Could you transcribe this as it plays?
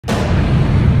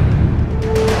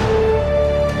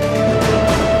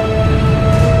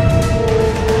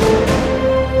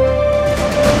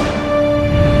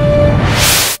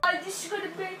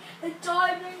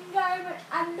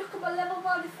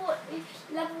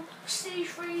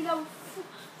C3 level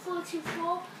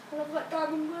 44, and I've got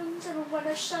diamond guns, and I'm going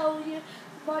to show you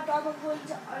my diamond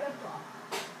guns on a block.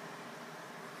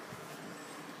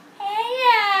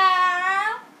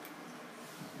 Hello!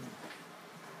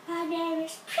 My name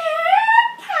is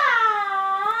Pippa!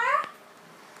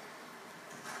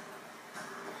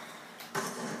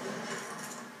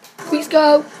 Let's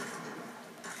go!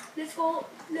 Let's go,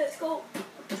 let's go.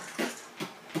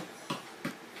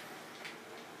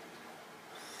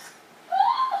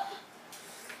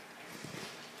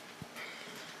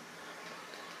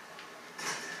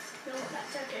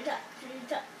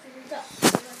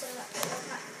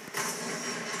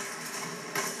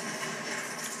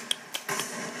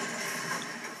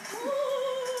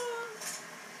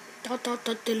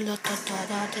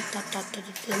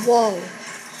 Whoa!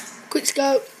 Quick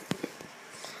scope!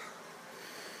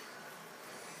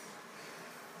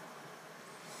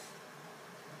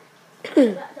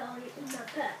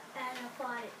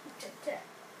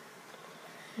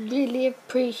 Really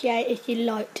appreciate if you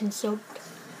liked and subbed.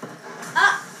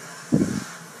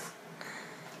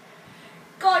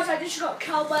 Guys, I just got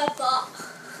killed by a bot.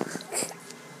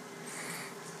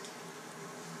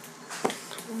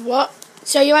 What?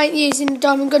 So you ain't using the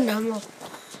diamond gun no more?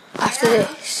 After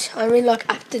this? I mean like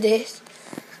after this?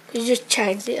 You just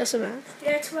changed it or something?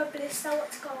 Yeah, to a blister,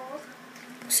 what's called.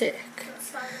 Sick.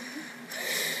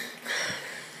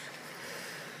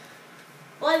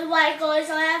 By the way, guys,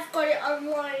 I have got it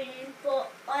online,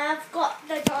 but I have got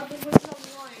the diamond ones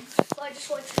online. But I just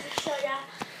wanted to show you.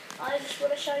 I just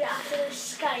want to show you after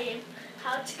this game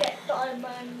how to get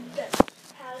diamond,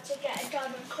 how to get a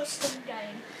diamond custom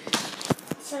game.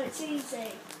 So it's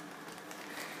easy.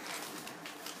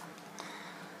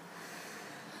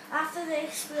 After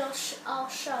this, I'll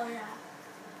show you.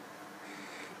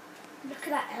 Look at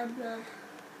that emblem.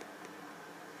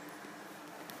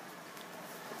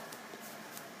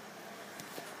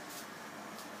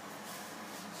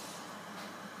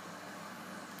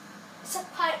 It's a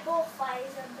pipe ball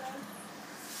phase emblem.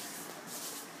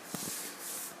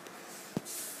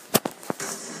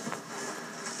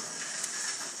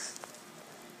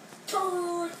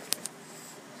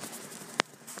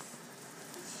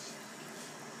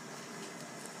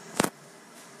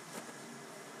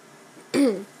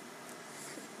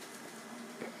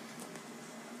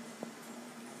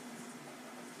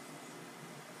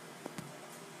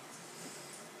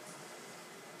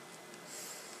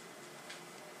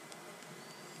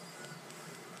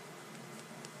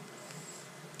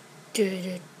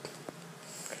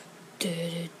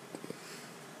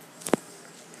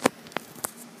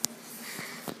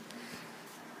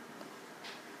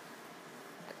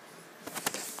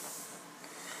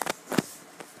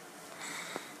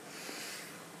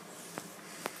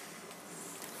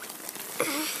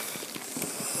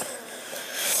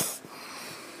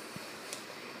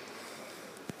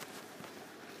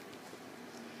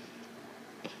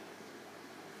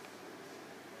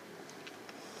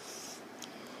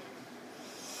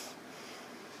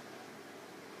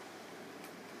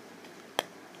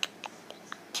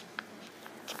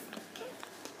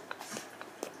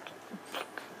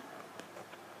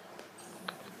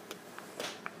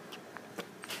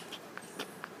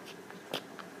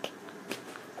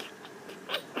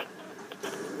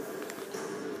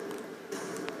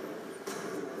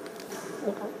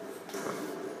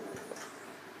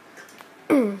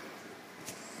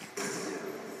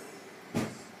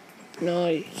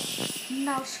 Nice.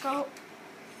 No scope.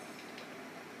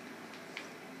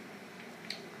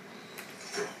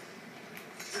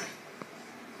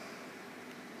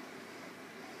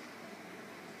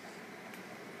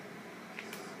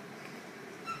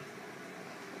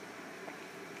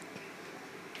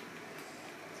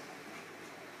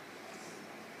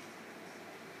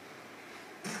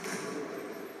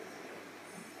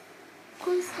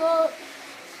 Cool scope.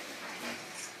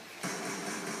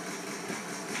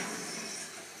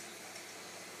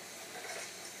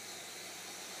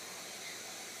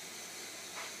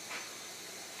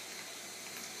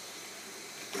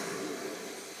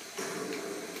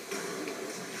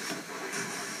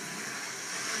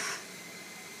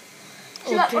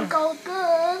 You got a gold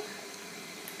gun.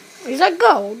 Is that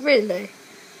gold, really?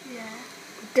 Yeah.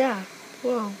 Damn.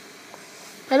 Whoa.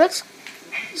 That looks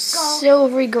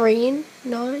silvery green.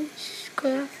 Nice.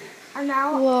 Clear. And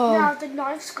now the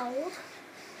knife's gold.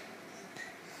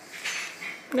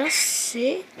 That's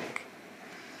sick.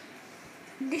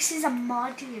 This is a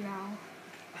mod, you know.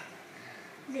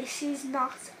 This is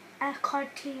not a COD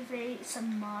TV, it's a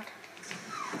mod.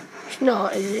 It's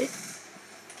not, is it?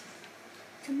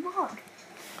 It's a mod.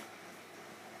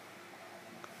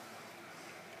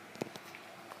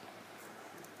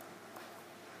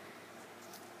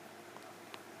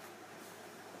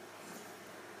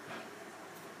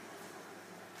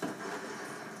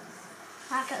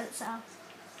 hack at itself.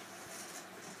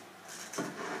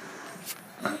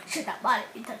 Should that bite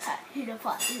into that? You know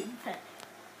what?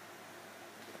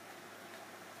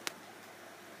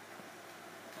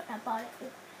 Put that bite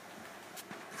in.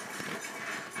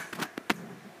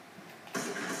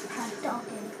 That dog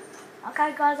in.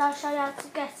 Okay, guys, I'll show you how to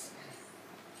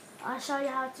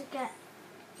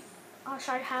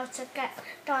get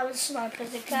diamond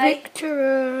snipers, okay?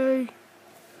 Victory!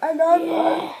 And I'm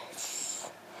Yes!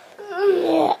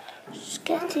 Yeah. Just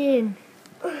get in.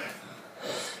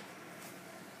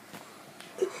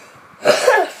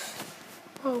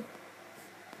 Oh.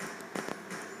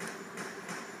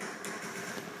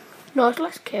 Nice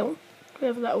last kill,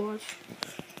 whoever that was.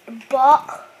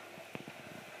 But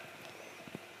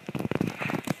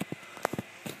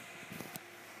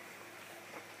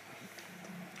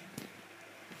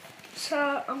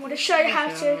so I'm going to show you how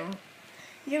to.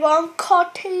 You're on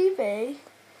COD TV.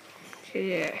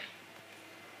 Yeah.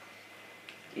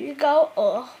 You go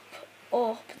up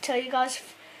until you guys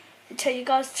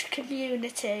to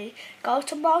community. Go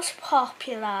to most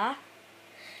popular.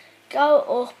 Go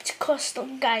up to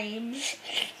custom games,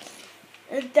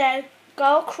 and then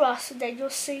go across, and then you'll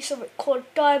see something called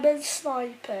diamond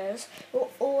snipers or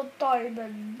all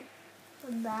diamond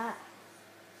and that.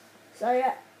 So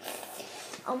yeah,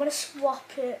 I'm gonna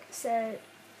swap it. So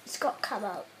it's got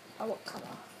camo. I want camo.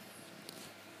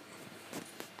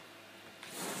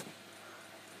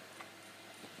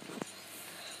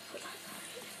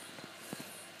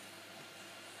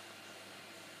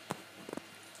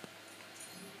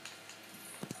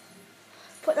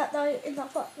 Put that down in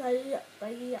that pot. There.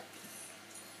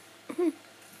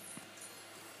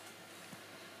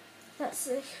 Let's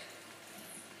see.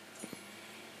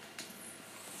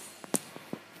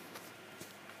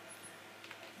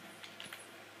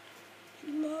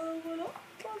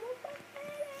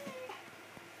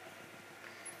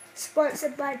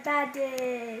 Sponsored by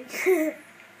Daddy.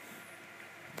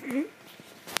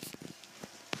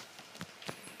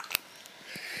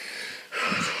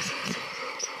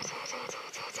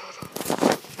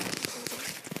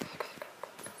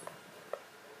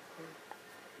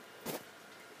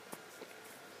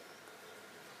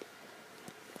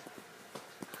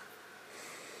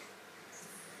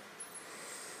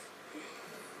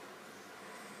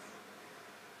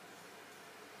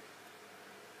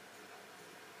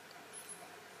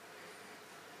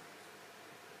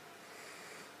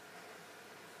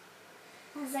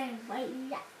 I'm saying,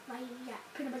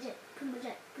 pretty much it,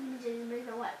 you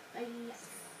know what,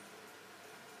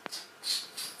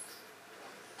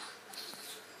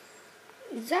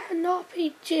 Is that an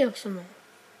RPG or something?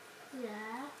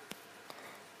 Yeah.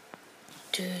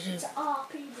 Dude. It's an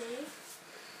RPG.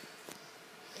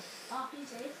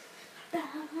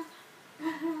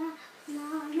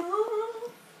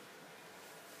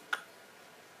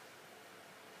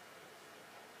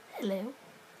 Hello.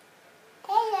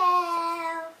 Hello.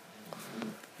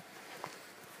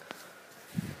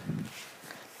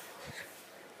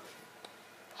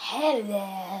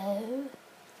 Hello.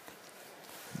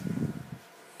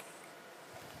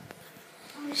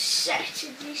 I'm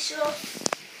setting this up.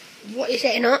 What are you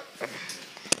setting up?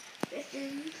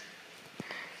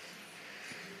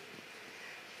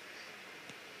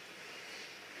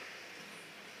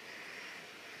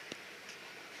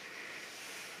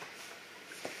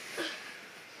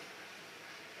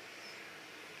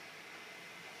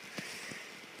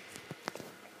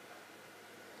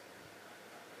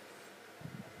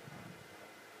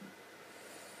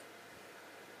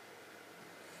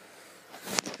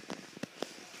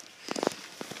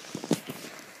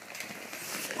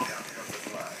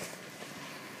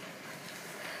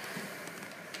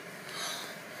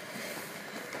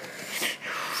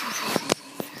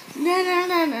 No.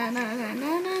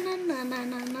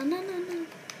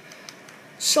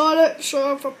 Silent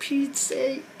for Pete's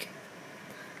sake.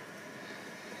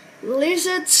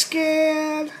 Lizard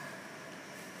scan.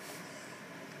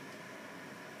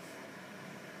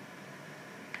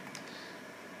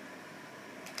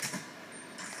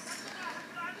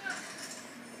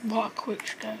 What a quick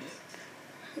scope.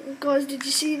 Guys, did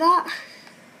you see that?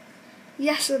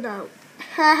 Yes or no?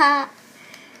 Haha.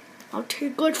 I'm too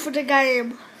good for the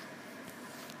game.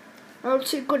 I'm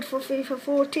too good for FIFA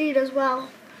 14 as well.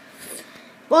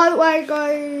 By the way,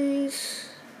 guys,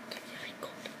 can you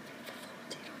record FIFA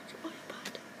 14 on your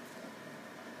iPad?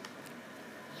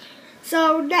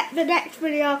 So the next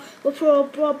video will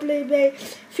probably be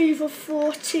FIFA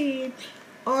 14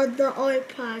 on the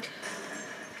iPad.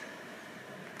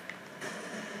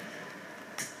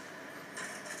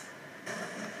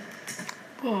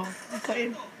 Oh, I got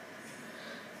him.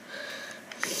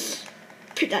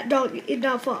 put that dog in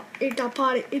the pot,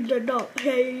 party, in the dog.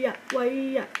 Hey, yeah,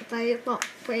 way, yeah, play it,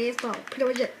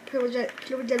 project,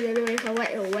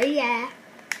 away, yeah.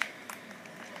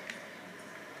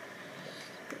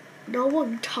 No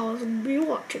one tells me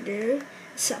what to do,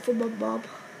 except for my mum.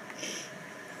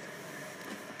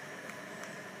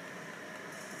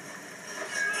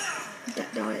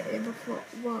 That night in the pot,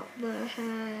 what the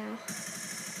hell?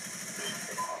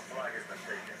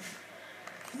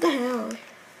 What the hell?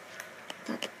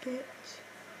 That bitch.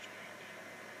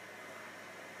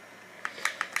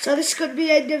 So this is going to be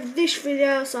the end of this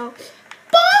video, so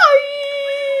bye!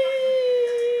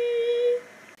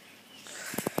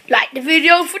 Like the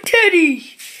video for Teddy.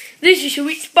 This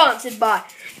is sponsored by